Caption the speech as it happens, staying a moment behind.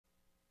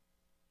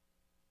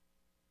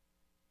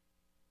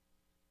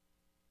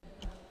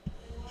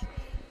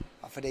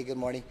Hafa good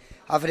morning.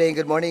 Hafa and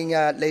good morning,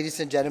 ladies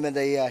and gentlemen.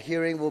 The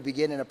hearing will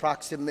begin in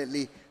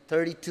approximately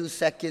 32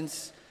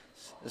 seconds,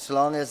 as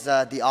long as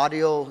the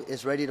audio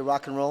is ready to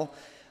rock and roll.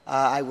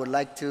 I would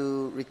like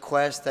to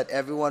request that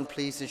everyone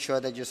please ensure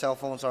that your cell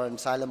phones are in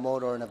silent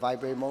mode or in a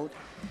vibrate mode,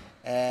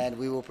 and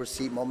we will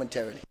proceed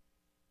momentarily.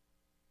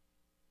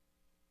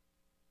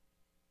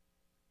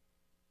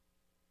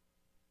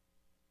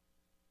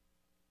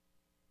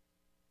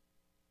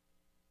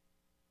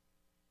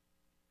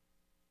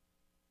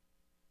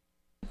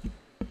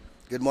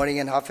 Good morning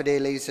and Hafa Day,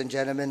 ladies and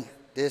gentlemen.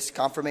 This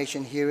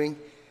confirmation hearing,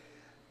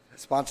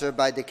 sponsored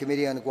by the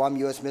Committee on Guam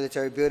U.S.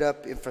 Military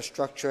Buildup,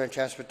 Infrastructure and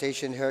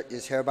Transportation,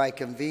 is hereby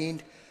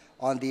convened.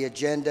 On the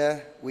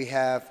agenda, we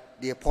have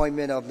the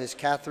appointment of Ms.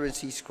 Catherine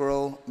C.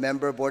 Scroll,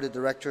 Member, Board of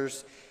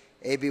Directors,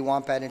 A.B.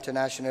 Wampat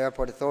International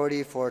Airport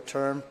Authority, for a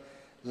term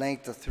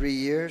length of 3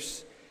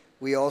 years.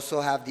 We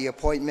also have the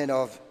appointment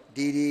of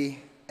Didi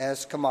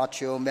S.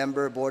 Camacho,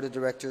 Member, Board of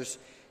Directors,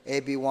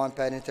 A.B.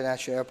 Wampat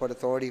International Airport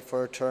Authority,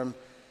 for a term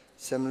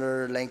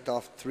similar length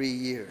of 3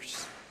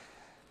 years.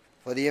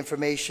 For the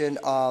information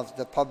of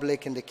the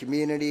public and the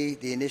community,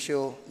 the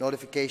initial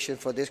notification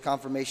for this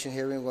confirmation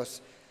hearing was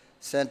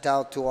sent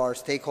out to our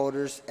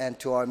stakeholders and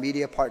to our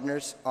media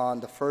partners on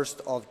the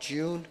 1st of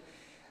June,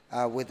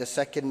 with the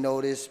second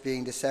notice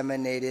being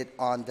disseminated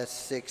on the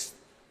 6th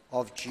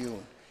of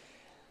June.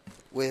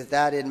 With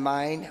that in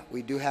mind,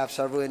 we do have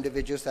several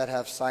individuals that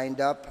have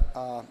signed up.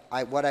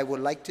 What I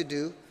would like to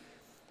do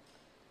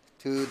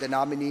to the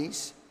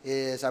nominees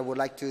is I would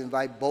like to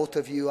invite both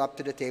of you up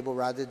to the table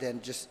rather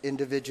than just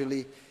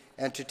individually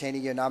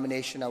entertaining your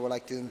nomination. I would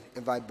like to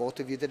invite both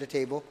of you to the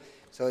table.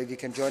 So if you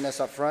can join us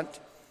up front.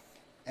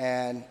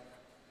 And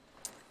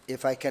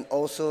if I can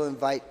also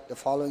invite the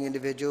following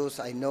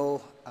individuals. I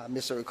know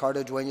Mr.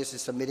 Ricardo Duenas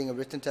is submitting a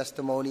written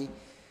testimony.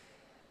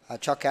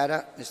 Chuck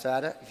Ada, Mr.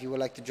 Ada, if you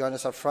would like to join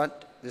us up front.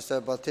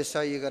 Mr. Bautista,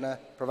 are you going to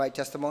provide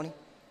testimony?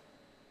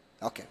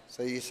 Okay,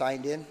 so you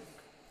signed in.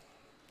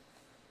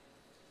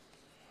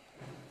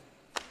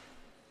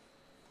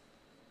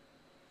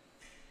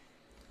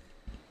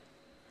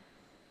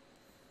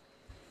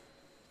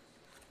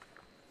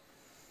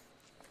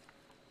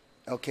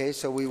 Okay,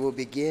 so we will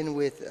begin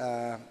with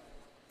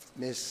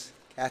Ms.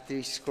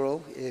 Kathy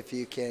Scroll. If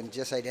you can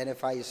just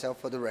identify yourself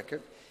for the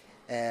record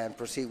and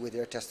proceed with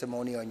your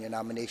testimony on your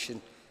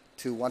nomination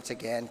to once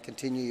again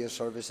continue your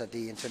service at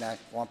the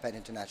Wampat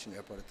International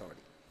Airport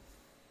Authority.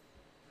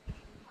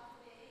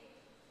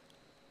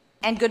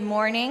 And good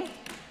morning,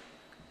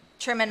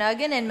 Chairman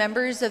Aguon and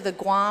members of the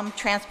Guam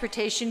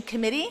Transportation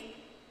Committee.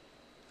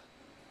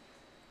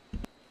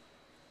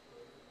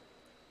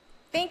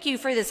 Thank you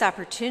for this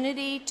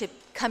opportunity to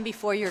come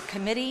before your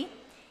committee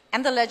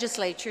and the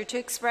legislature to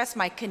express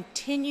my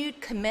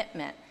continued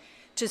commitment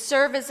to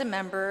serve as a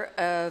member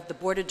of the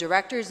Board of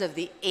Directors of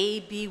the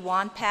A.B.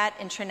 Wampat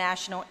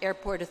International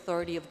Airport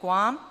Authority of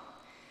Guam.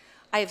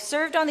 I have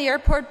served on the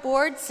airport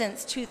board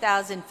since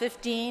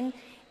 2015,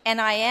 and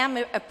I am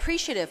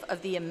appreciative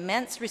of the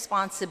immense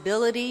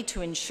responsibility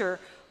to ensure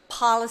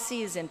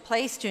policy is in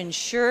place to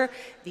ensure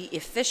the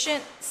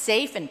efficient,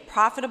 safe, and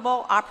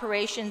profitable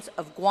operations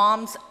of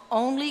Guam's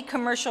only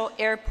commercial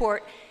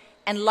airport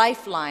and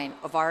lifeline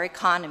of our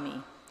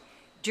economy.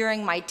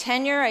 During my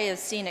tenure, I have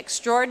seen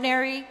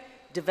extraordinary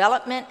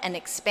development and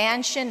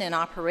expansion in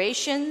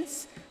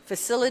operations,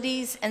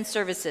 facilities, and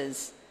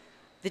services.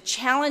 The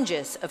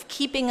challenges of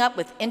keeping up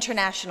with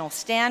international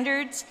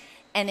standards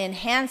and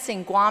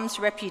enhancing Guam's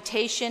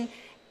reputation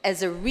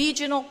as a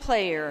regional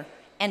player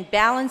and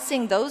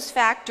balancing those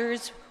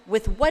factors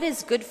with what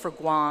is good for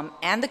Guam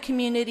and the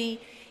community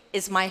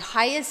is my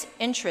highest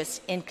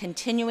interest in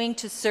continuing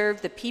to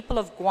serve the people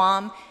of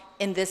Guam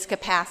in this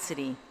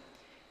capacity.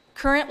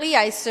 Currently,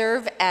 I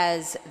serve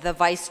as the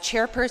Vice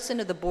Chairperson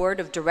of the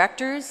Board of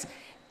Directors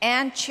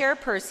and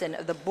Chairperson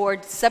of the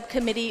Board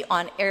Subcommittee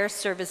on Air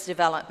Service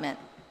Development.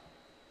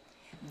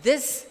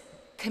 This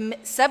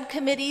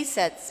subcommittee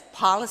sets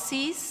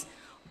policies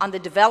on the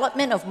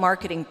development of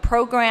marketing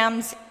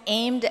programs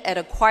aimed at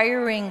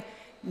acquiring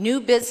new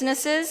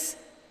businesses,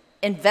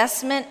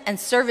 investment, and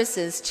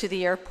services to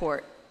the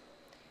airport.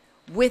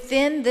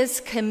 Within this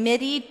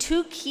committee,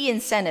 2 key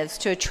incentives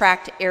to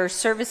attract air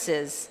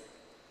services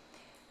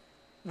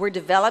were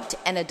developed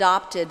and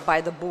adopted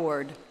by the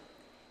board.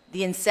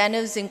 The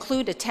incentives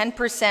include a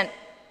 10%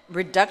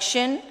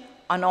 reduction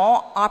on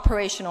all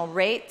operational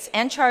rates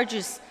and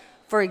charges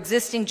for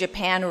existing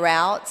Japan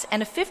routes,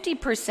 and a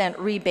 50%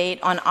 rebate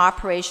on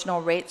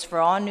operational rates for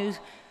all new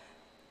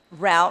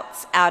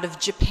routes out of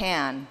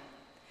Japan.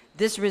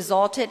 This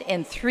resulted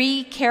in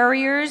 3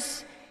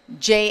 carriers,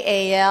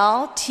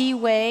 JAL,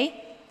 T-Way,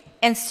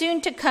 and soon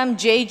to come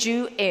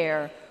Jeju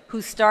Air,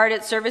 who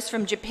started service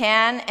from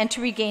Japan and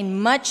to regain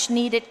much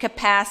needed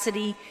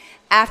capacity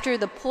after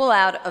the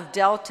pullout of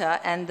Delta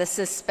and the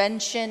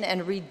suspension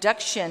and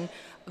reduction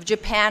of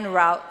Japan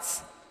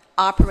routes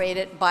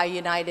operated by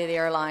United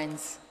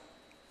Airlines.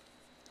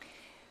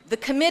 The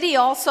committee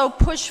also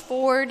pushed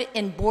forward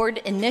in board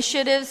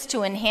initiatives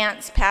to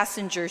enhance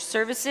passenger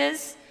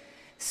services.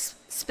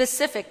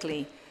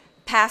 Specifically,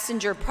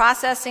 passenger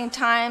processing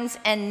times,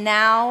 and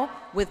now,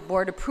 with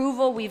board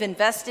approval, we've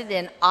invested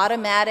in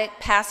automatic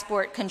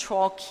passport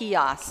control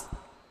kiosks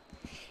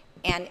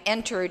and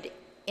entered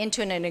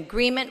into an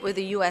agreement with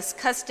the U.S.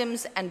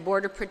 Customs and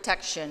Border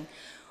Protection,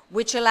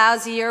 which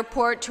allows the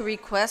airport to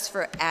request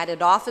for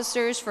added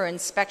officers for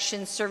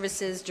inspection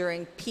services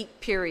during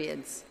peak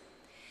periods.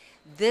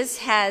 This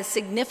has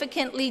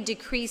significantly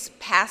decreased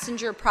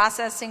passenger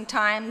processing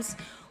times,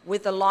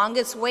 with the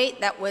longest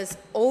wait that was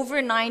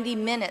over 90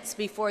 minutes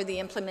before the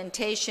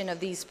implementation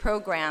of these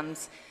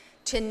programs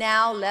to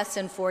now less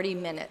than 40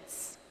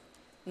 minutes,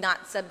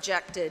 not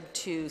subjected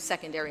to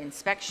secondary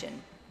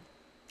inspection.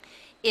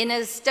 In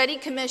a study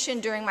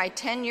commissioned during my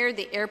tenure,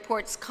 the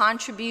airport's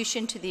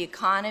contribution to the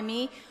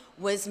economy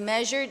was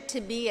measured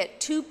to be at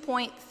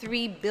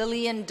 $2.3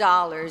 billion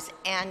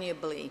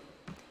annually.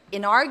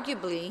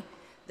 Inarguably,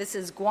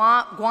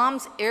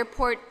 Guam's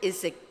airport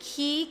is a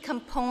key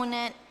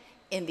component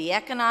in the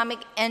economic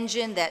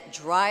engine that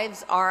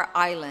drives our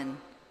island.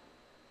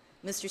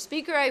 Mr.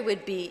 Speaker, I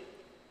would be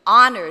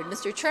honored,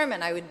 Mr.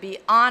 Chairman, I would be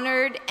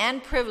honored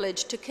and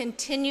privileged to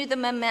continue the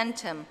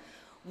momentum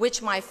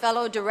which my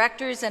fellow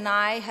directors and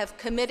I have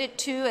committed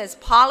to as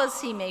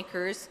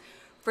policymakers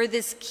for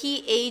this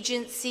key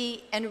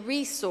agency and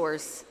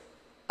resource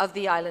of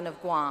the island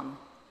of Guam.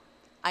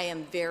 I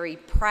am very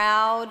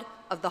proud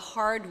of the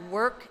hard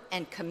work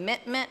and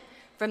commitment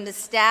from the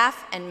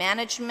staff and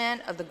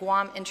management of the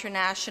Guam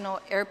International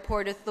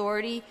Airport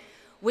Authority,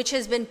 which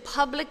has been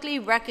publicly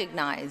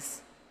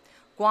recognized.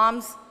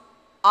 Guam's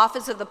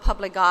Office of the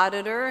Public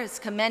Auditor has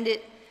commended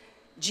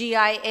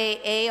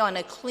GIAA on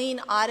a clean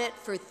audit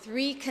for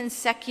 3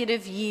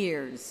 consecutive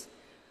years.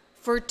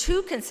 For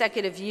 2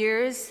 consecutive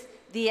years,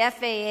 the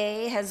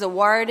FAA has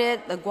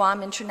awarded the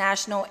Guam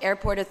International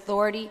Airport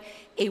Authority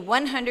a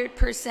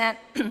 100%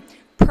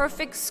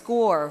 perfect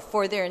score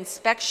for their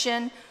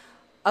inspection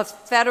of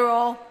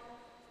federal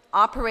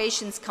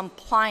operations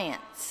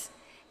compliance,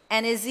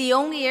 and is the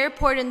only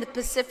airport in the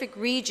Pacific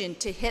region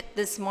to hit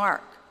this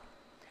mark.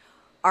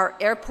 Our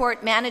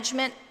airport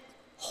management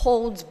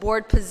holds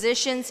board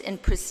positions in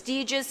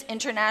prestigious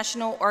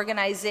international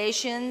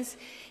organizations,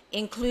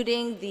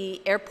 including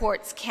the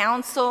Airports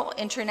Council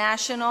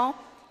International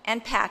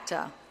and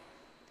PATA.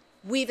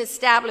 We've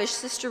established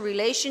sister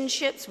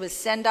relationships with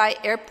Sendai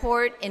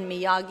Airport in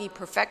Miyagi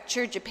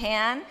Prefecture,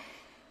 Japan,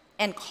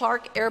 and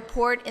Clark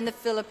Airport in the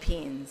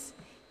Philippines.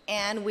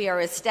 And we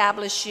are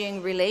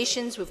establishing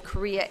relations with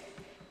Korea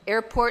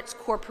Airports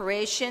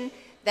Corporation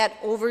that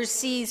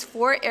oversees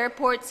 4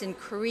 airports in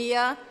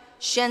Korea,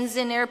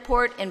 Shenzhen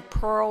Airport, and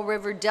Pearl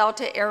River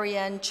Delta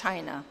area in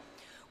China.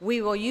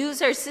 We will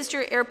use our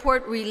sister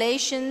airport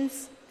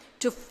relations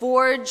to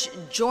forge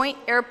joint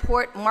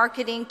airport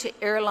marketing to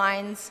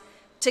airlines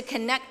to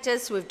connect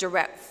us with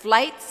direct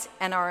flights,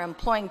 and are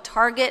employing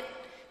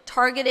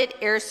targeted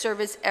air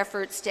service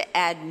efforts to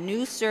add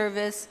new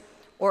service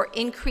or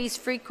increase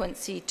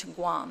frequency to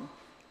Guam.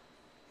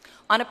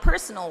 On a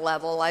personal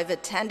level, I've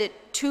attended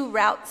 2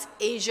 Routes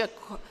Asia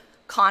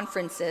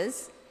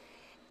conferences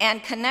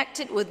and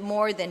connected with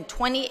more than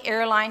 20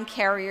 airline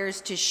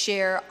carriers to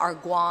share our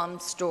Guam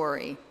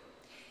story.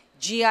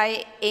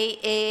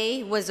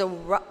 GIAA was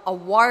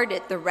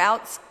awarded the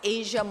Routes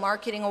Asia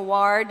Marketing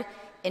Award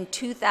in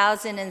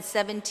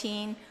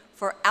 2017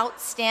 for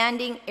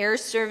Outstanding Air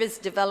Service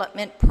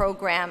Development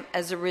Program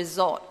as a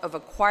result of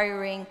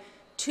acquiring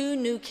 2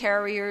 new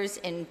carriers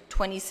in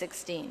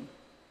 2016.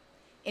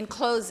 In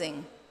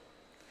closing,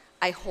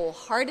 I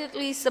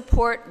wholeheartedly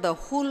support the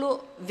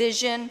Hulu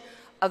vision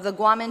of the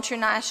Guam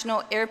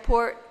International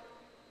Airport.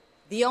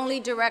 The only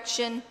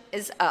direction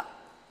is up.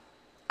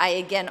 I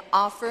again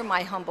offer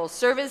my humble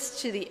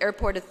service to the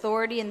Airport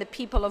Authority and the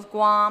people of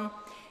Guam,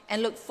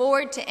 and look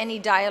forward to any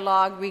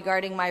dialogue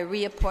regarding my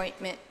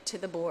reappointment to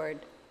the board.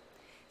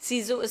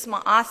 Sizu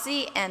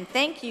Ismaasi, and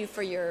thank you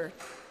for your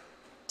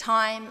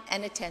time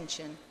and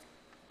attention.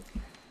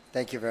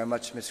 Thank you very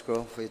much, Ms.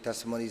 Groh, for your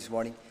testimony this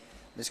morning.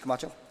 Ms.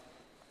 Camacho.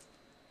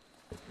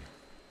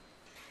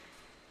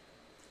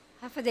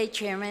 Half a day,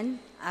 Chairman,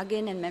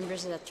 Aguon, and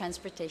members of the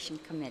Transportation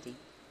Committee.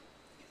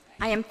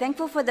 I am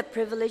thankful for the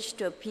privilege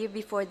to appear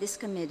before this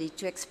committee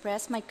to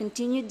express my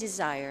continued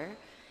desire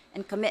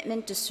and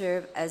commitment to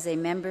serve as a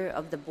member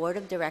of the Board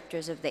of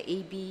Directors of the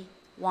AB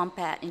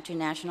Wampat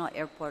International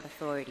Airport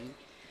Authority.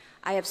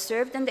 I have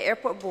served on the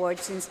airport board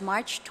since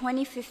March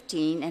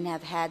 2015 and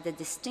have had the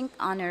distinct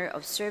honor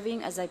of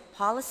serving as a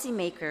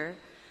policymaker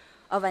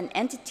of an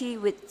entity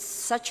with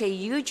such a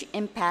huge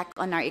impact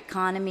on our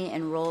economy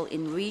and role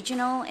in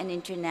regional and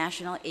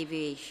international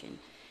aviation,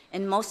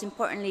 and most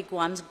importantly,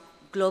 Guam's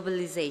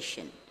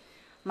globalization.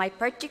 My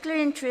particular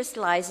interest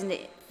lies in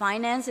the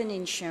finance and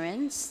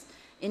insurance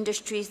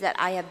industries that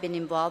I have been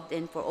involved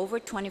in for over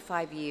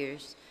 25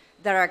 years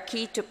that are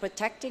key to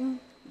protecting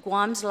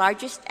Guam's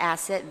largest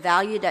asset,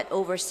 valued at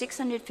over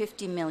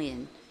 $650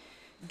 million.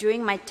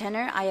 During my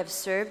tenure, I have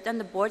served on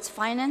the board's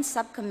finance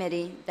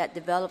subcommittee that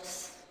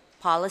develops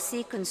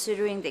policy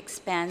considering the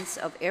expanse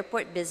of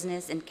airport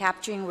business and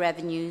capturing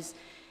revenues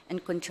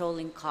and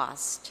controlling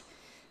cost.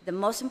 The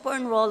most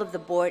important role of the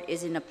board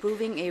is in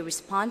approving a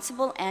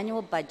responsible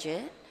annual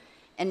budget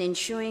and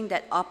ensuring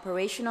that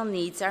operational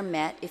needs are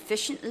met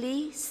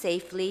efficiently,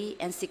 safely,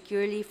 and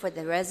securely for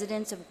the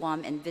residents of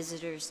Guam and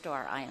visitors to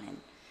our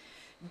island.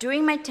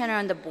 During my tenure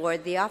on the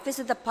board, the Office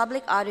of the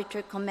Public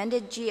Auditor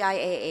commended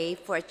GIAA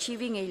for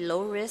achieving a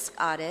low-risk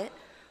audit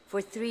for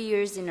 3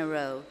 years in a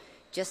row.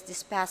 Just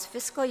this past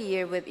fiscal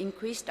year, we've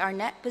increased our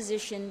net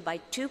position by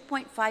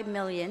 $2.5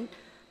 million,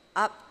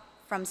 up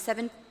from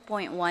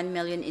 $7.1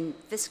 million in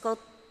fiscal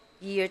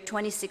year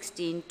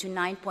 2016 to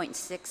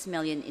 $9.6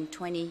 million in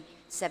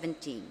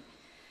 2017.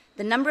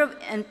 The number of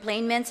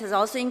enplanements has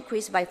also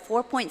increased by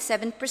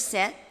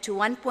 4.7% to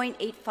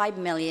 1.85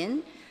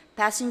 million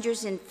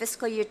passengers in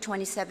fiscal year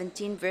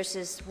 2017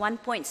 versus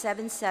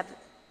 1.77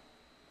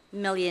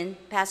 million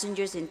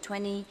passengers in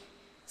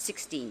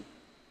 2016.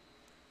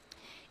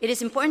 It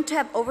is important to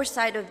have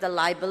oversight of the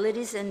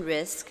liabilities and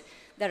risks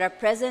that are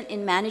present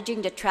in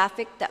managing the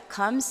traffic that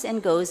comes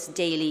and goes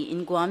daily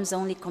in Guam's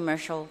only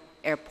commercial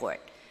airport.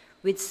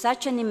 With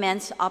such an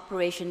immense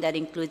operation that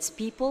includes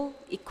people,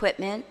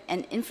 equipment,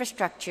 and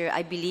infrastructure,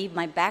 I believe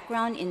my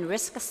background in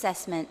risk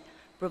assessment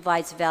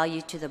provides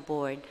value to the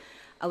board.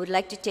 I would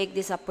like to take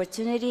this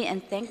opportunity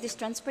and thank this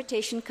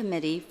Transportation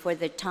Committee for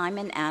their time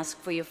and ask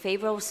for your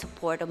favorable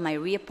support of my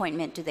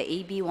reappointment to the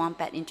AB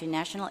Wampat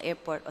International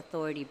Airport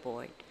Authority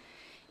Board.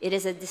 It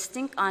is a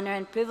distinct honor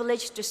and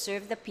privilege to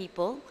serve the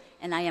people,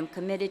 and I am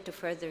committed to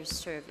further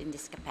serve in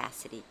this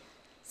capacity.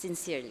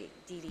 Sincerely,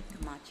 Didi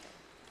Camacho.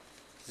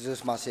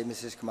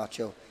 Mrs.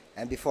 Camacho.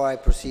 And before I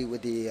proceed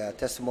with the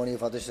testimony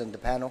of others in the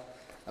panel,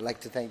 I'd like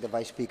to thank the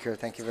Vice Speaker.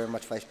 Thank you very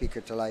much, Vice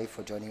Speaker Talai,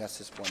 for joining us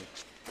this morning.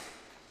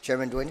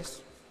 Chairman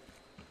Duenas.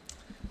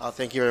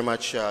 Thank you very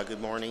much.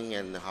 Good morning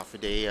and half a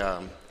day,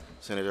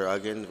 Senator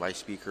Aguon, Vice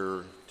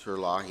Speaker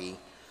Terlahi.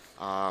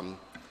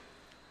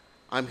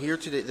 I'm here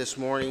today, this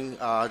morning,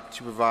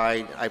 to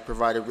provide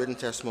a written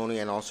testimony,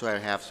 and also I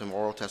have some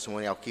oral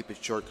testimony. I'll keep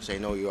it short because I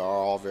know you are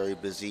all very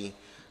busy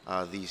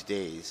these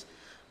days.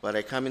 But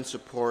I come in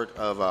support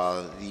of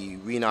the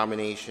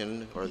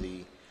renomination or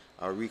the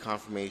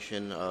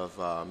reconfirmation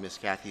of Ms.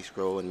 Kathy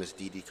Scrow and Ms.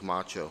 Didi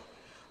Camacho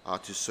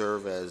to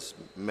serve as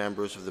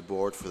members of the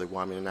board for the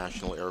Guam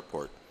International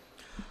Airport.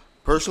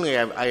 Personally,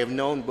 I have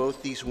known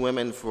both these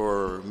women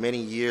for many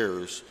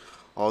years,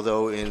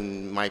 although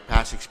in my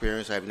past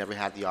experience, I've never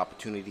had the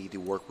opportunity to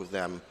work with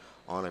them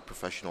on a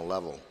professional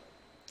level.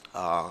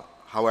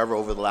 However,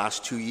 over the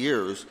last 2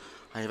 years,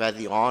 I have had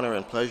the honor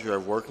and pleasure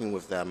of working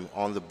with them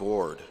on the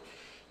board.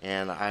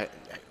 And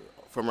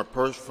from a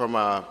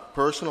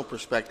personal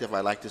perspective,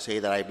 I'd like to say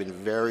that I've been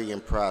very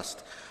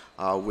impressed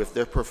with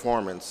their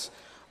performance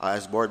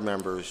as board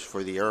members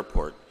for the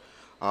airport.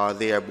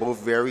 They are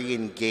both very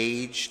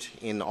engaged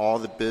in all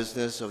the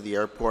business of the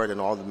airport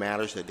and all the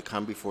matters that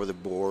come before the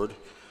board.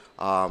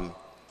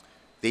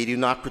 They do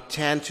not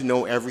pretend to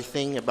know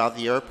everything about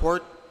the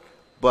airport,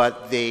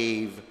 but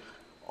they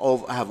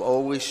have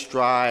always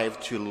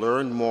strived to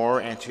learn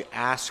more and to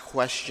ask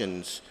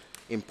questions,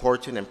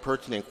 important and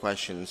pertinent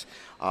questions,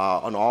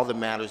 on all the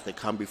matters that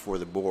come before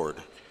the board,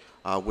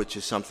 which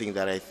is something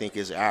that I think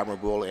is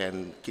admirable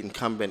and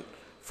incumbent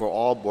for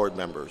all board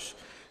members.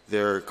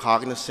 They're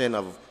cognizant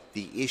of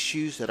the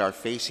issues that are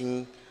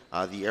facing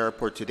the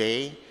airport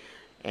today,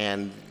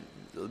 and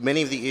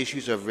many of the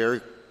issues are very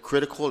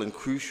critical and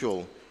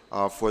crucial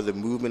for the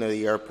movement of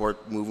the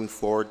airport moving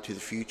forward to the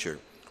future.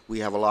 We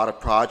have a lot of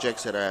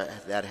projects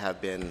that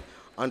have been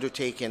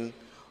undertaken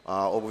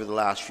over the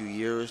last few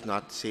years,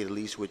 not to say the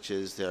least, which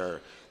is the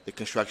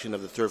construction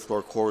of the third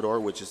floor corridor,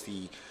 which is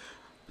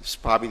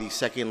probably the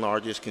second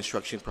largest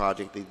construction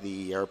project that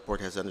the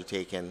airport has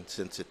undertaken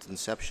since its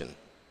inception.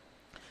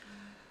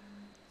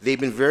 They've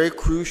been very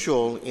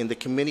crucial in the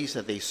committees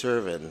that they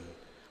serve in.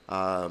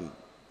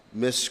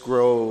 Ms.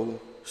 Scrow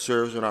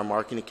serves on our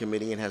marketing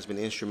committee and has been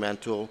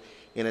instrumental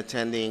in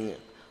attending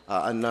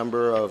a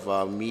number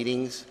of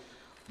meetings,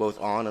 both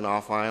on and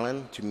off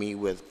island, to meet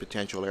with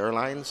potential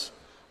airlines,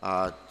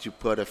 to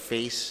put a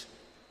face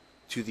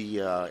to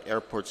the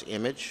airport's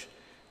image,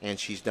 and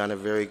she's done a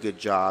very good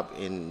job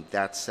in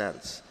that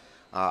sense.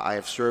 I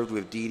have served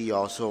with Didi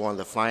also on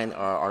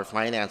our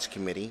finance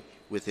committee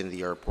within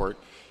the airport,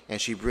 and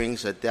she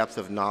brings a depth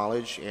of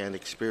knowledge and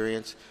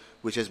experience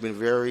which has been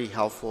very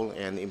helpful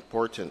and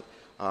important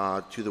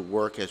to the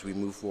work as we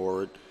move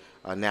forward,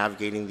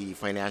 navigating the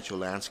financial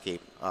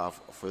landscape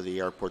for the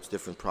airport's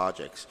different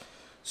projects.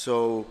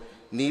 So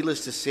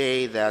needless to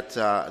say that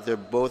they're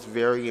both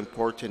very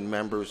important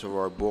members of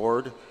our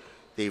board.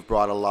 They've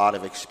brought a lot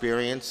of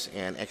experience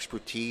and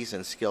expertise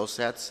and skill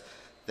sets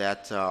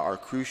that are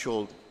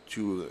crucial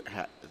to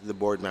the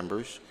board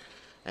members,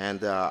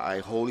 and I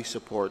wholly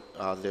support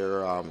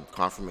their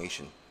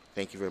confirmation.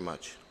 Thank you very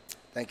much.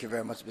 Thank you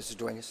very much, Mr.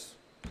 Duenas.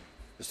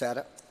 Mr.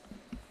 Ada.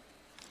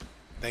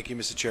 Thank you,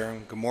 Mr. Chair.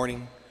 Good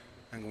morning,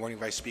 and good morning,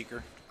 Vice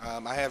Speaker.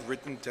 I have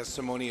written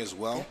testimony as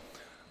well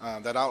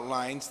that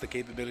outlines the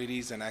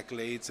capabilities and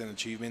accolades and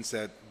achievements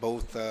that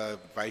both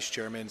Vice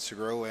Chairman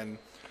Seguro and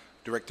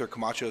Director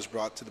Camacho has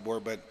brought to the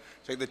board. But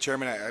like the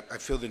Chairman, I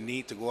feel the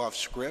need to go off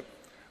script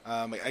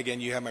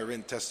Again, you have my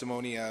written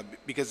testimony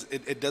because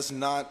it does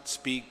not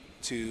speak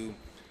to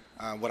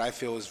what I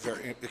feel is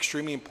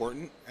extremely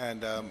important,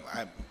 and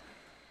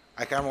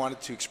I kind of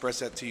wanted to express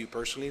that to you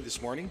personally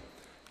this morning.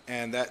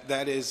 And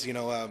that is,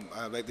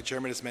 like the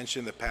chairman has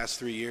mentioned, the past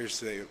 3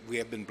 years, we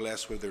have been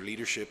blessed with their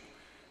leadership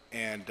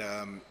and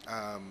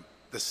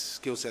the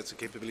skill sets and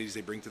capabilities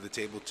they bring to the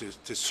table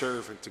to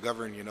serve and to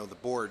govern, the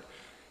board.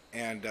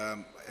 And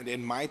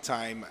in my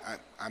time,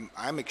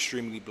 I'm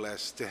extremely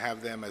blessed to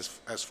have them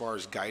as far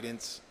as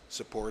guidance,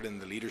 support,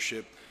 and the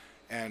leadership.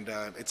 And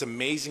it's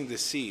amazing to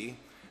see,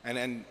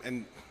 and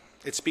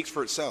it speaks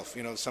for itself.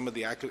 Some of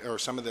the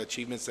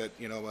achievements that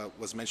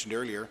was mentioned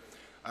earlier,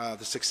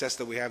 the success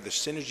that we have, the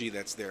synergy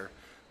that's there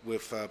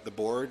with the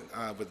board,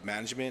 with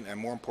management, and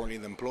more importantly,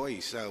 the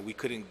employees. We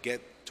couldn't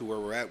get to where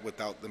we're at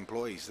without the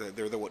employees.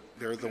 They're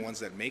the ones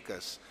that make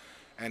us.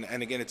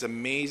 And again, it's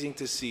amazing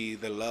to see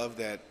the love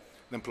that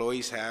the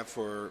employees have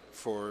for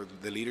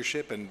the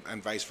leadership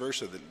and vice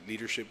versa, the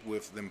leadership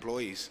with the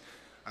employees.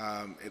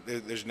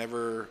 There's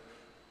never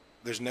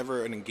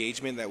an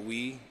engagement that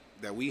we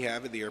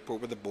have at the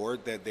airport with the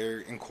board that they're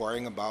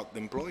inquiring about the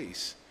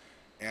employees.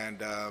 And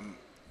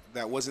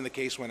that wasn't the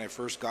case when I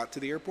first got to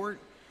the airport.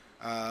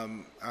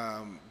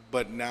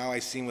 But now I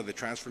see with the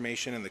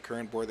transformation and the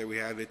current board that we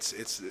have,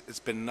 it's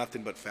been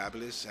nothing but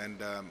fabulous.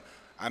 And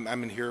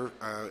I'm in here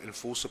in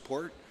full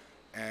support.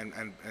 And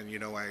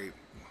I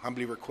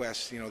humbly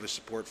request, the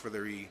support for the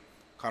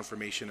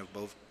reconfirmation of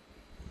both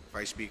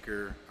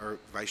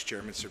Vice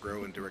Chairman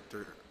Seguro and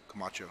Director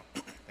Camacho.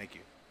 Thank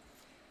you.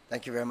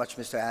 Thank you very much,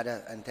 Mr.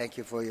 Ada, and thank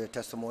you for your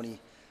testimony,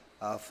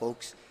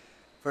 folks.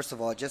 First of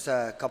all, just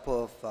a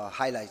couple of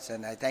highlights,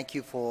 and I thank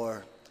you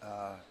for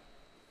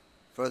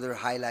further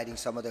highlighting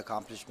some of the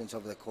accomplishments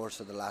over the course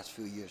of the last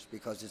few years,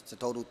 because it's a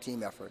total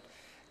team effort.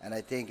 And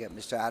I think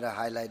Mr. Ada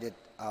highlighted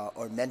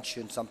or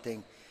mentioned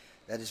something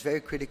that is very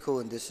critical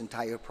in this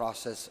entire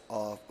process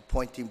of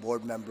appointing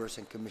board members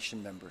and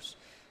commission members,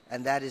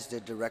 and that is the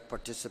direct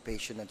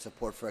participation and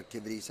support for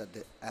activities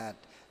at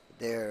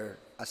their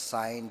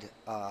assigned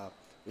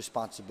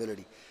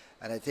responsibility.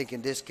 And I think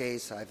in this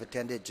case, I've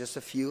attended just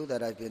a few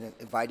that I've been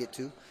invited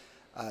to,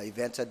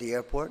 events at the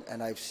airport,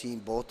 and I've seen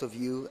both of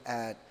you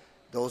at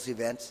those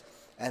events,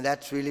 and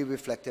that's really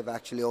reflective,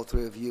 actually, all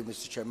three of you,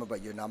 Mr. Chairman,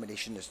 but your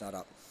nomination is not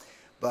up.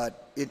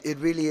 But it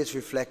really is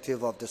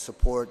reflective of the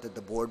support that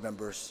the board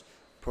members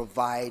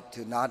provide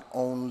to not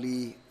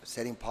only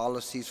setting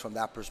policies from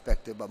that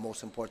perspective, but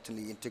most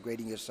importantly,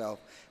 integrating yourself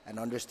and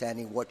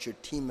understanding what your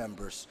team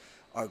members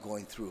are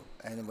going through.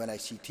 And when I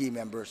see team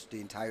members,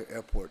 the entire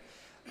airport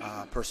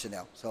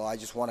personnel. So I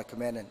just want to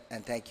commend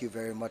and thank you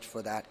very much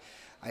for that.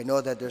 I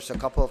know that there's a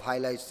couple of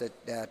highlights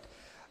that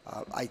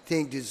I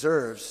think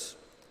deserves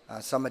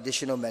some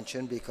additional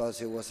mention,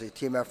 because it was a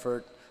team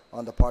effort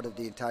on the part of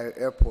the entire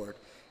airport,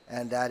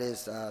 and that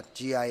is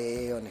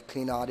GIA on a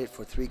clean audit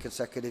for 3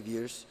 consecutive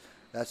years.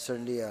 That's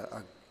certainly a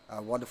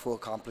wonderful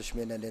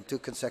accomplishment. And then 2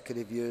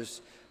 consecutive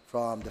years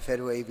from the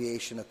Federal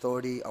Aviation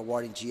Authority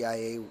awarding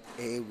GIA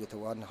with a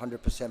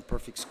 100%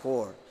 perfect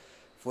score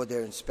for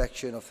their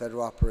inspection of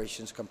federal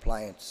operations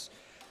compliance.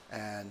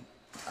 And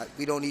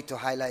we don't need to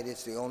highlight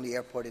it's the only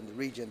airport in the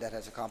region that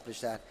has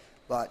accomplished that,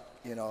 but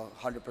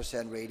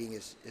 100% rating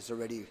is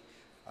already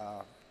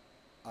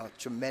a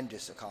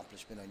tremendous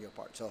accomplishment on your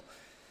part. So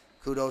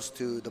kudos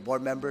to the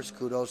board members,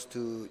 kudos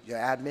to your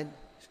admin,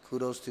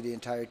 kudos to the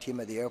entire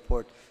team at the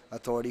Airport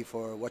Authority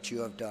for what you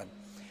have done.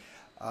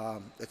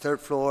 The 3rd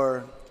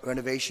floor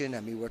renovation,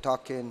 I mean, we're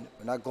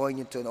not going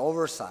into an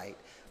oversight,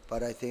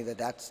 but I think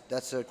that's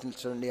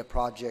certainly a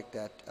project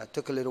that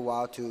took a little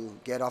while to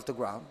get off the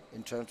ground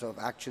in terms of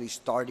actually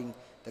starting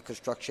the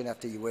construction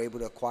after you were able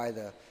to acquire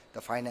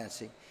the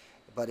financing.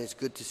 But it's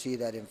good to see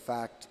that, in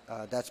fact,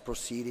 that's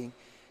proceeding,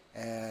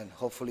 and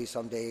hopefully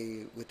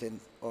someday within,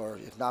 or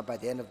if not by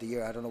the end of the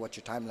year, I don't know what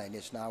your timeline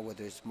is now,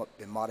 whether it's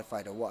been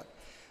modified or what,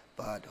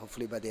 but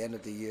hopefully by the end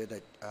of the year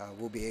that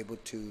we'll be able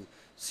to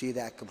see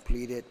that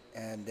completed,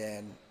 and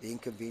then the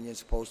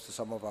inconvenience posed to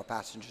some of our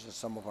passengers and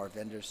some of our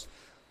vendors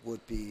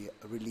would be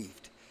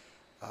relieved.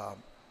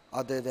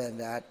 Other than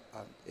that,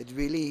 it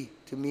really,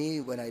 to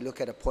me, when I look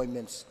at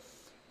appointments,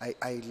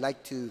 I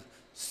like to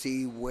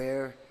see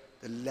where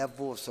the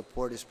level of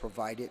support is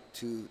provided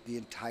to the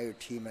entire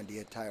team and the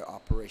entire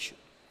operation.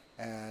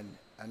 And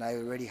I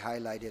already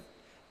highlighted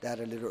that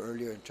a little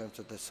earlier in terms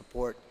of the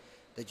support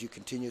that you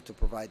continue to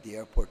provide the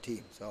airport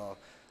team. So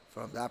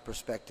from that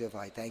perspective,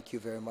 I thank you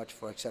very much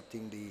for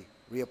accepting the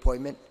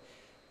reappointment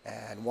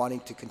and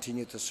wanting to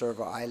continue to serve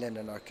our island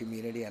and our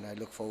community, and I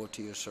look forward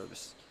to your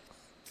service.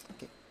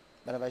 Okay.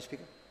 Madam Vice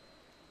Speaker.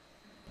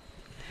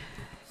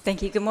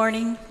 Thank you. Good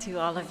morning to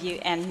all of you,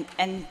 and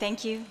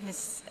thank you,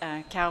 Ms.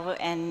 Calvo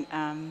and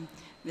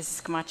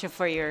Mrs. Camacho,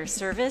 for your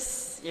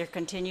service, your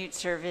continued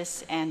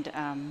service, and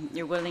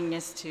your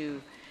willingness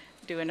to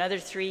do another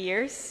 3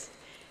 years.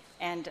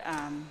 And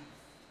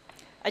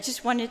I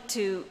just wanted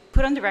to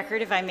put on the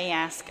record, if I may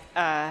ask,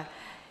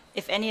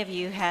 if any of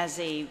you has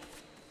a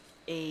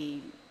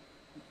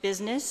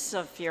business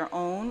of your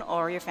own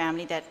or your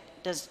family that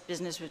does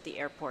business with the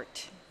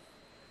airport.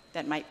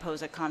 that might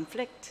pose a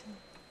conflict?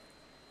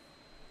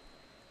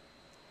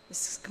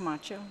 Mrs.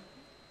 Camacho?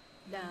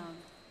 The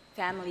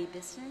family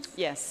business?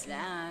 Yes.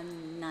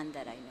 None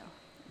that I know.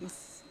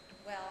 Miss,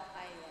 Well,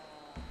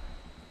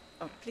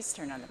 oh, please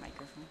turn on the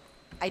microphone.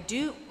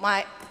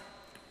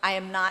 I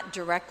am not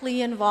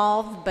directly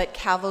involved, but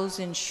Calvo's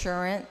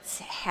Insurance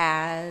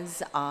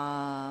has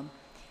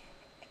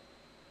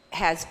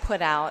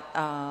put out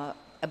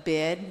a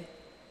bid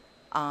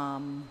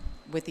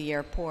with the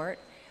airport.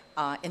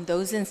 In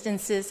those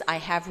instances, I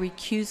have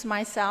recused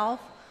myself.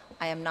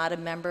 I am not a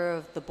member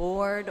of the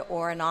board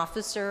or an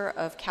officer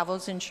of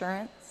Calvo's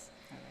Insurance,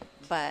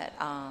 but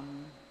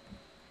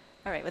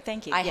All right, well,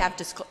 thank you. I Yeah.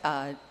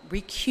 have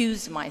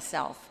recused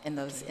myself in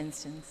those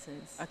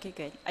instances. Okay,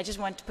 good. I just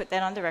want to put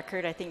that on the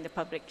record. I think the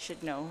public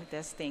should know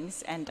those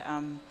things. And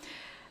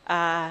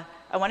I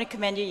want to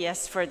commend you,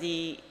 yes,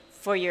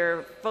 for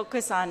your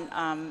focus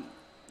on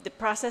the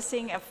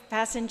processing of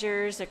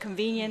passengers, the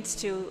convenience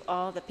to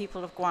all the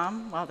people of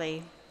Guam while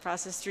they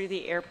process through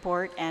the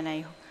airport. And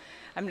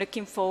I'm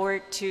looking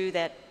forward to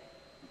that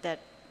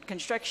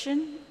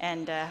construction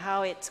and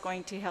how it's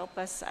going to help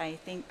us, I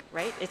think,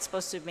 right? It's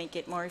supposed to make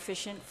it more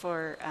efficient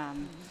for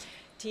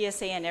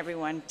TSA and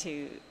everyone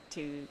to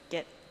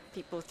get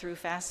people through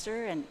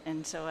faster,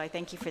 and so I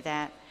thank you for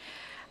that.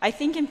 I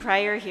think in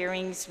prior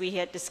hearings we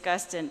had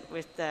discussed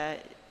with the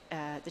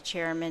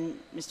chairman,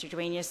 Mr.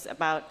 Duenas,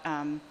 about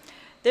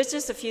there's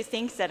just a few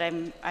things that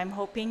I'm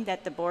hoping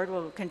that the board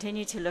will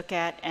continue to look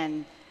at,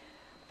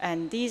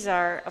 and these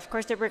are, of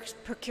course, there were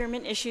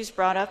procurement issues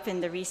brought up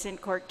in the recent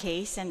court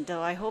case, and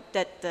I hope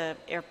that the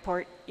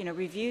airport,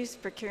 reviews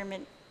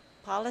procurement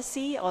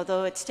policy,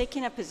 although it's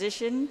taken a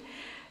position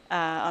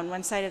on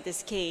one side of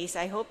this case.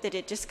 I hope that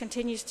it just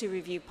continues to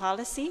review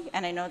policy,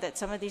 and I know that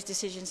some of these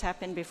decisions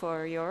happen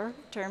before your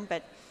term,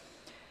 but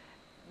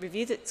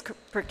review the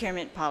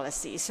procurement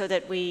policy so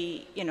that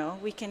we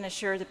can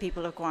assure the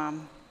people of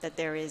Guam that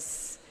there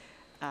is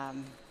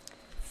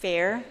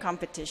fair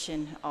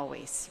competition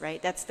always,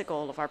 right? That's the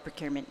goal of our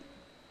procurement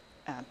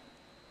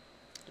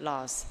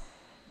laws.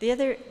 The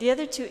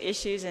other two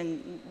issues,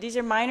 and these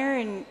are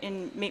minor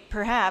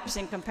perhaps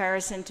in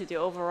comparison to the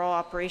overall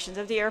operations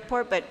of the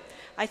airport, but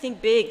I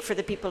think big for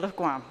the people of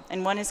Guam.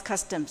 And one is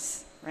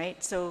customs,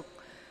 right? So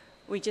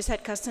we just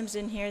had customs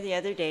in here the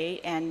other day,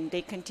 and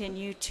they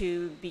continue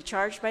to be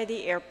charged by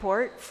the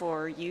airport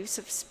for use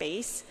of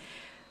space,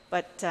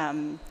 but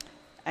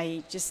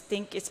I just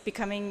think it's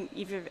becoming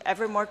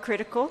ever more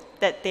critical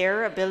that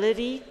their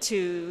ability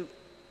to,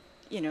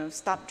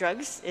 stop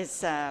drugs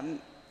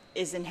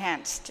is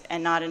enhanced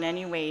and not in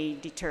any way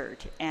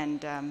deterred.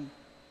 And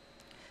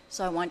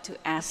so I want to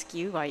ask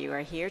you, while you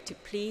are here, to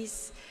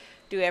please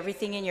do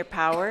everything in your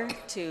power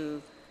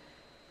to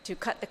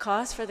cut the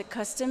cost for the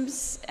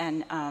customs.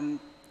 And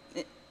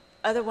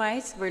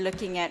otherwise, we're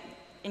looking at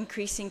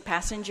increasing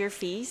passenger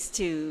fees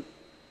to,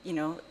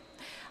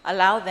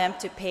 allow them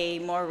to pay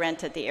more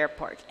rent at the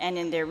airport. And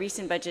in their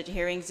recent budget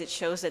hearings, it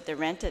shows that their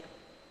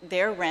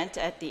rent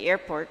at the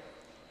airport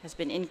has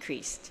been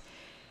increased.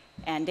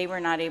 And they were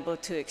not able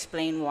to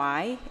explain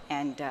why.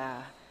 And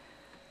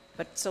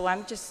so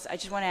I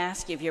just want to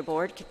ask you if your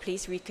board could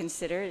please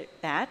reconsider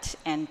that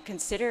and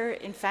consider,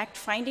 in fact,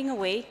 finding a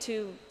way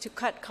to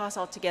cut costs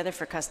altogether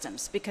for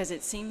customs, because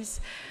it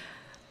seems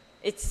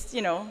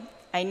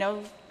I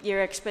know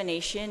your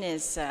explanation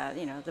is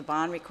the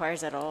bond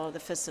requires that all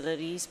the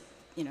facilities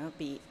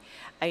be.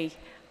 I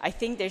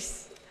think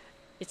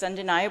it's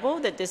undeniable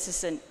that this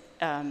is an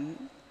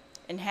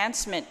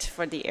enhancement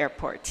for the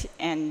airport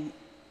and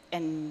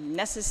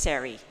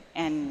necessary.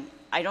 And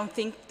I don't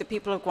think the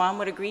people of Guam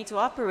would agree to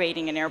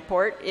operating an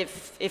airport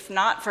if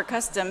not for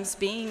customs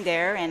being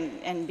there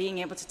and being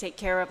able to take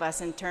care of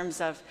us in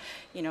terms of,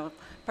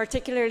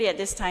 particularly at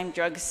this time,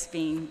 drugs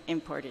being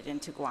imported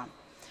into Guam.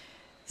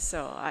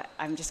 So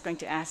I'm just going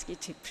to ask you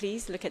to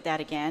please look at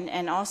that again,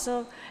 and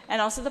also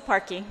the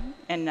parking.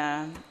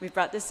 And we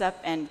brought this up,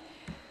 and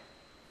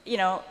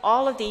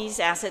all of these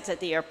assets at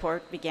the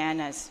airport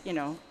began as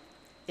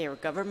they were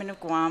Government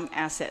of Guam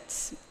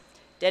assets,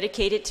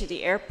 dedicated to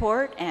the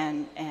airport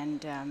and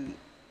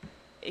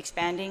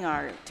expanding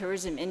our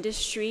tourism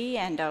industry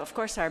and of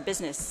course our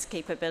business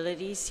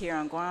capabilities here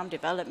on Guam,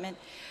 development.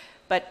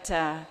 But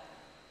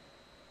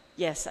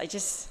yes, I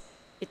just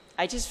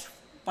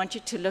want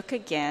you to look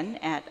again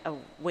at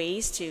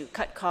ways to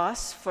cut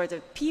costs for the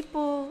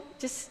people,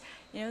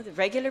 the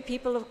regular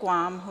people of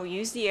Guam who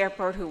use the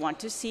airport, who want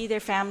to see their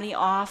family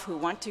off, who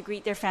want to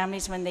greet their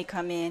families when they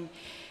come in,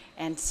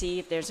 and see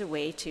if there's a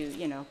way to,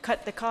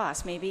 cut the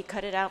cost, maybe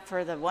cut it out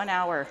for the 1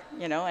 hour,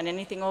 and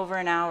anything over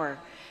an hour.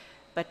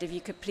 But if you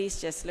could please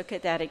just look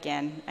at that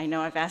again. I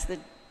know I've asked the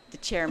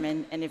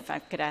chairman, and if I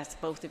could ask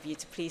both of you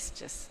to please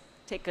just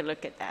take a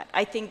look at that.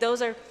 I think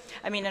those are,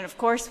 and of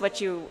course what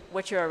you're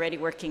already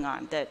working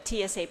on, the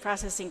TSA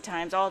processing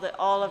times,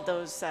 all of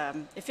those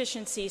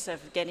efficiencies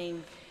of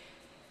getting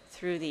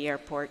through the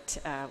airport,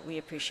 we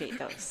appreciate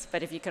those.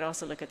 But if you could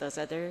also look at those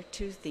other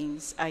two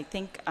things, I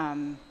think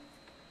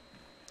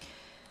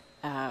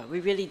we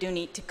really do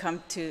need to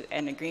come to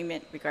an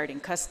agreement regarding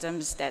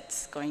customs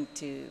that's going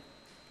to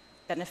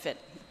benefit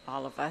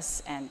all of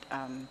us. And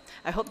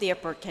I hope the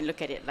airport can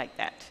look at it like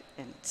that.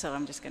 And so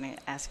I'm just going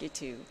to ask you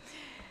to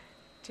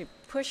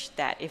push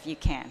that if you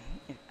can.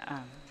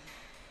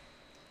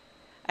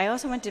 I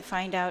also want to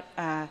find out,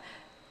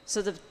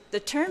 so the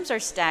terms are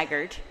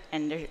staggered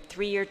and they're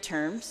 3-year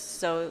terms.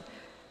 So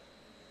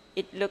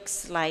it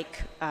looks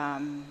like,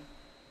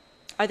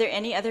 are there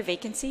any other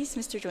vacancies,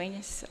 Mr.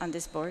 Duenas, on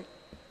this board?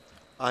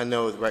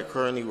 No, right.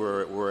 Currently,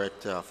 we're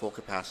at full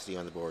capacity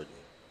on the board.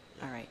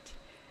 All right.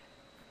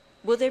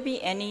 Will there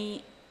be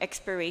any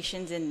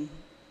expirations in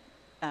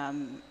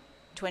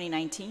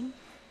 2019?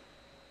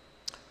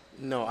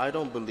 No, I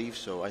don't believe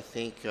so. I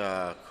think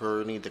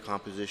currently the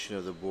composition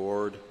of the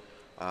board,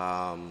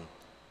 a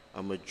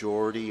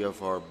majority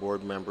of our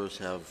board members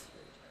have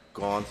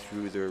gone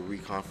through their their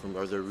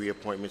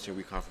reappointments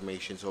and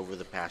reconfirmations over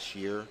the past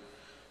year.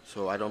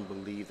 So I don't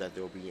believe that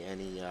there will be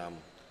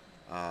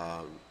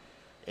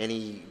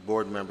any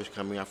board members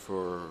coming up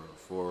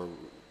for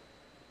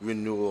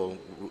renewal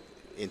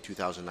in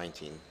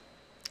 2019.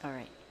 All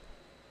right.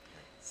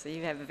 So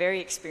you have a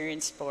very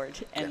experienced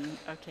board. And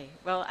Yeah. okay.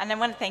 Well, and I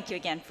want to thank you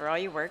again for all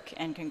your work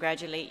and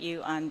congratulate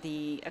you on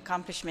the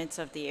accomplishments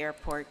of the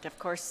airport. Of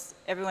course,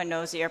 everyone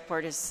knows the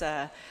airport is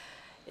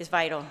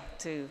vital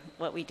to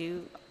what we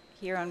do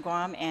here on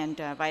Guam and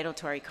vital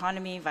to our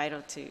economy,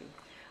 vital to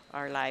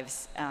our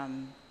lives.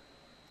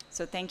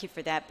 So thank you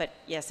for that. But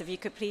yes, if you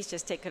could please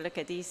just take a look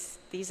at these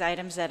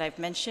items that I've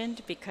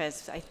mentioned,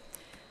 because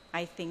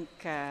I think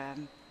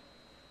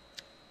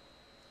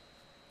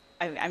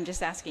I'm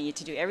just asking you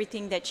to do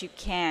everything that you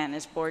can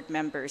as board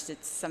members.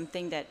 It's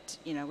something that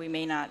we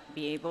may not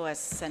be able as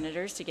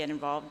senators to get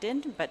involved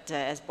in, but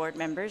as board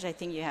members, I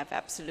think you have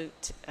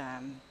absolute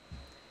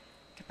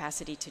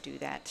capacity to do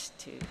that,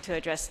 to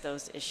address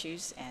those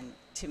issues and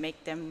to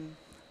make them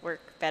work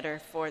better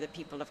for the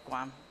people of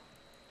Guam.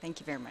 Thank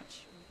you very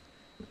much.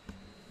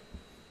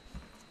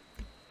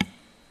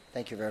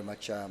 Thank you very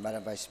much,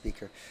 Madam Vice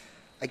Speaker.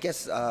 I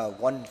guess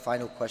one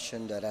final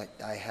question that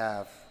I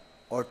have,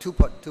 or two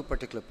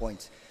particular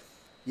points.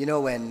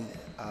 When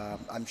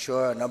I'm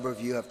sure a number of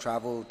you have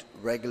traveled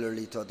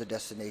regularly to other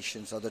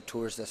destinations, other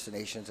tourist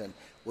destinations, and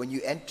when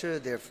you enter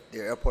their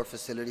airport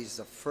facilities,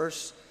 the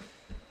first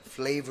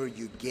flavor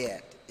you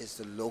get is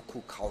the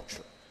local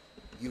culture.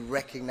 You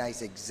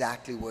recognize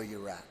exactly where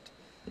you're at.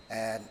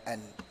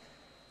 And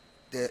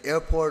the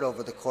airport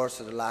over the course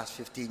of the last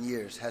 15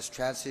 years has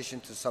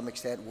transitioned to some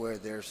extent where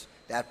there's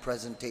that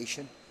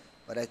presentation,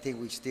 but I think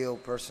we still,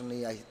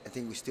 personally, I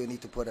think we still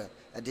need to put an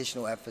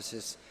additional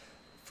emphasis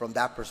from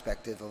that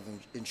perspective of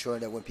ensuring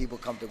that when people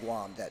come to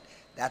Guam,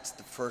 that's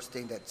the first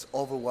thing that's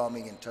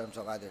overwhelming in terms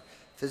of either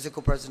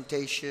physical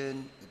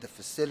presentation, the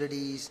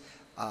facilities,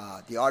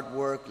 the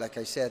artwork. Like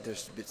I said,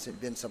 there's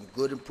been some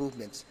good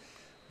improvements,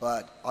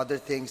 but other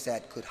things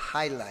that could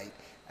highlight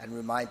and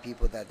remind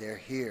people that they're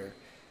here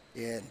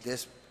in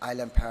this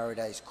island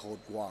paradise called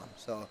Guam.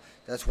 So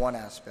that's one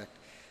aspect.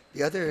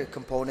 The other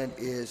component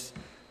is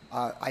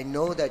I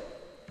know that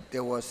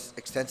there was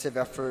extensive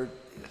effort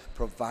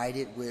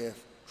provided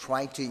with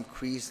trying to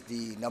increase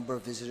the number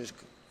of visitors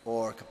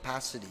or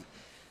capacity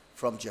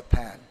from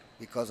Japan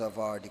because of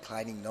our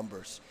declining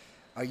numbers.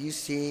 Are you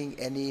seeing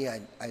any,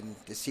 and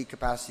the seat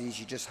capacities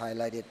you just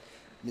highlighted,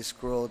 Ms.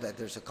 Grohl, that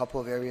there's a couple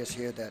of areas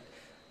here that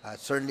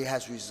certainly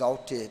has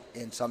resulted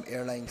in some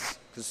airlines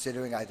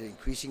considering either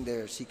increasing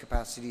their seat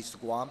capacities to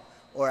Guam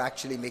or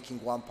actually making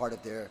Guam part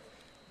of their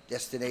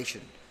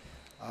destination?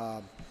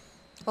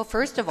 Well,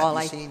 first of all,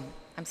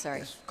 I'm sorry.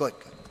 Yes, go ahead.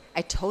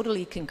 I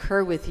totally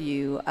concur with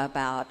you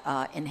about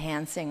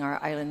enhancing our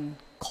island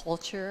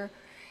culture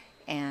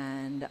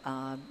and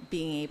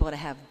being able to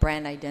have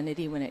brand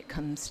identity when it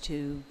comes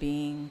to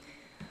being,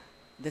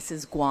 this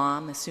is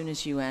Guam as soon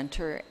as you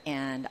enter.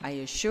 And I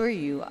assure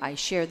you, I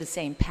share the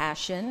same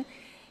passion,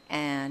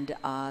 and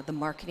the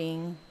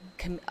marketing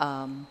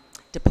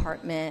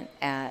department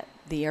at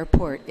the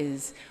airport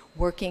is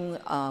working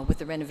with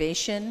the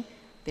renovation.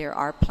 There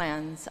are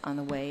plans on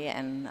the way,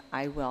 and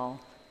I will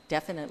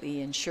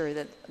definitely ensure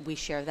that we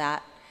share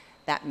that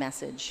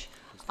message.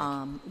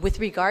 With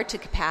regard to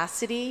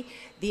capacity,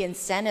 the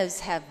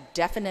incentives have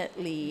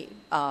definitely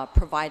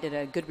provided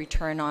a good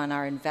return on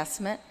our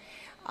investment.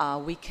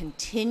 We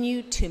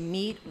continue to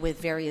meet with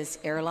various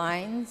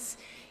airlines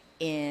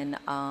in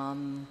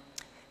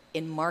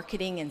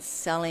marketing and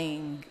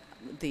selling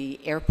the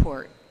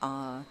airport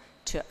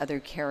to other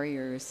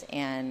carriers,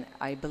 and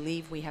I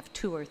believe we have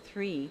 2 or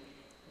 3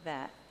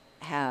 that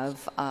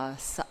have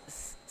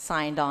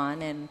signed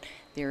on, and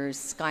there's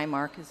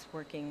Skymark is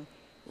working.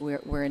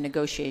 We're in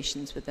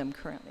negotiations with them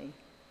currently. Do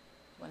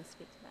you want to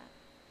speak to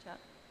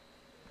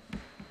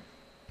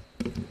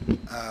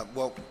that, Chuck?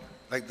 Well,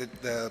 like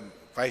the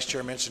Vice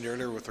Chair mentioned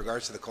earlier, with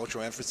regards to the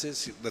cultural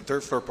emphasis, the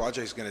third floor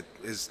project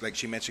is like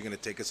she mentioned, going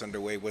to take us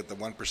underway with the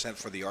 1%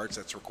 for the arts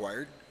that's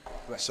required.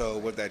 Right. So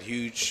with that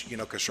huge,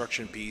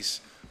 construction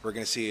piece, we're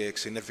going to see a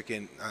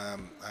significant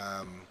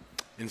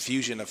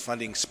infusion of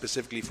funding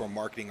specifically for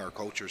marketing our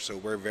culture. So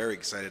we're very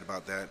excited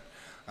about that.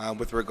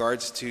 With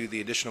regards to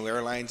the additional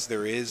airlines,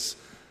 there is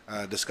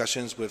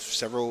discussions with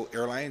several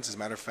airlines. As a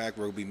matter of fact,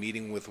 we'll be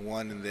meeting with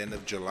one in the end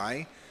of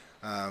July.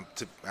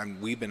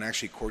 And we've been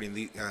actually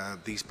courting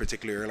these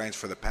particular airlines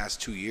for the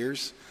past 2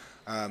 years.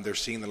 They're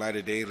seeing the light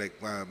of day,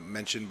 like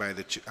mentioned by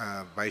the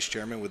Vice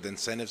Chairman, with the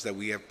incentives that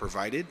we have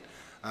provided.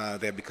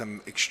 They have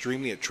become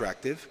extremely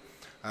attractive.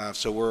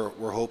 So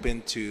we're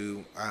hoping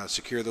to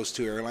secure those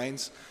 2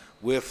 airlines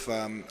with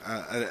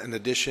an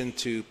addition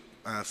to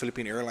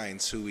Philippine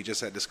Airlines, who we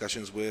just had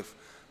discussions with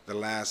the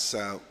last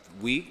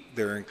week.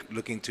 They're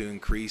looking to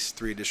increase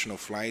 3 additional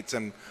flights,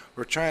 and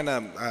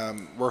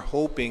we're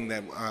hoping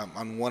that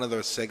on one of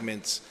those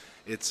segments,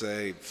 it's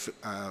a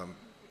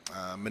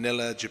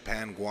Manila,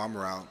 Japan, Guam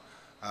route.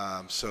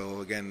 So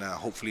again,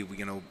 hopefully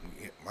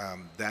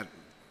that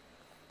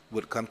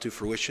would come to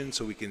fruition,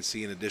 so we can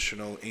see an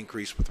additional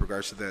increase with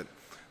regards to the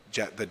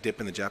dip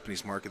in the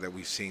Japanese market that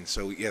we've seen.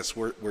 So yes,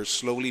 we're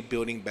slowly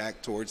building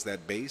back towards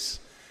that base,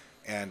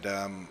 and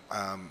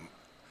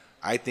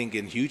I think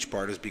in huge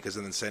part is because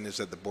of the incentives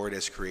that the board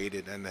has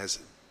created and has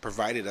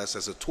provided us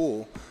as a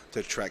tool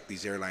to attract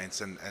these airlines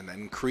and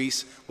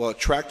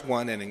attract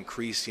one and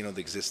increase, the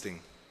existing.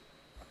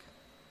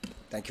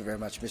 Thank you very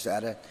much, Mr.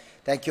 Ada.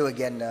 Thank you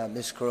again,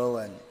 Ms. Crow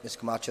and Ms.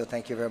 Camacho.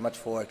 Thank you very much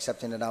for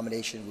accepting the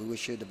nomination. We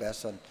wish you the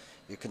best on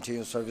your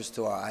continual service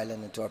to our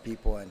island and to our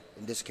people, and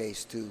in this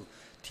case, to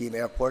Team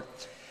Airport.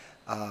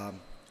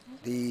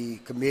 The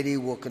committee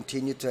will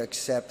continue to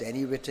accept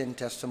any written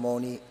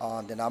testimony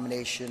on the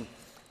nomination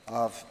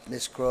of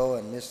Ms. Crow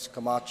and Ms.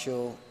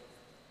 Camacho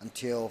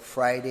until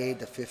Friday,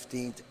 the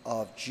 15th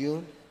of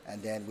June,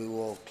 and then we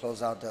will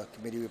close out the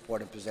committee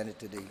report and present it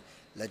to the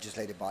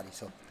legislative body.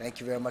 So thank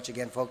you very much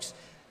again, folks.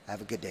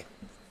 Have a good day.